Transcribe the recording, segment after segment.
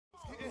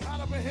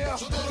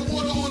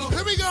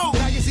Here we go.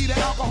 Now you see the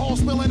alcohol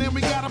spilling and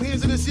we got them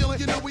hands in the ceiling.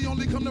 You know we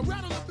only come to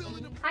rattle the building.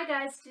 Hi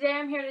guys, today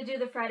I'm here to do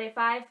the Friday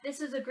Five.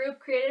 This is a group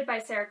created by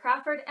Sarah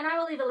Crawford, and I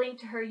will leave a link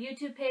to her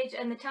YouTube page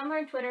and the Tumblr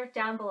and Twitter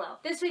down below.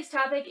 This week's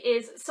topic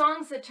is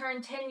songs that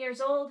turned 10 years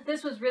old.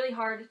 This was really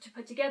hard to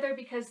put together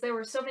because there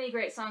were so many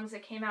great songs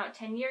that came out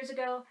 10 years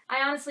ago.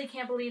 I honestly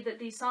can't believe that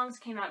these songs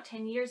came out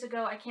 10 years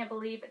ago. I can't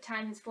believe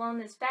time has flown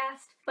this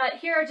fast. But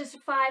here are just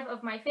 5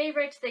 of my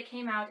favorites that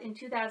came out in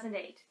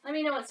 2008. Let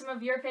me know what some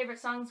of your favorite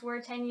songs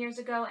were 10 years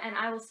ago, and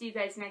I will see you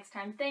guys next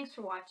time. Thanks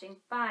for watching.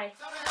 Bye.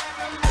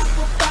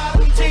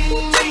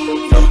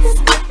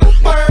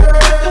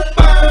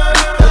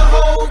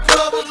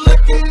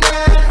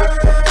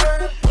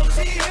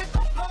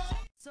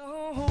 So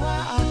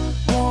I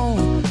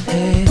want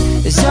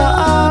it.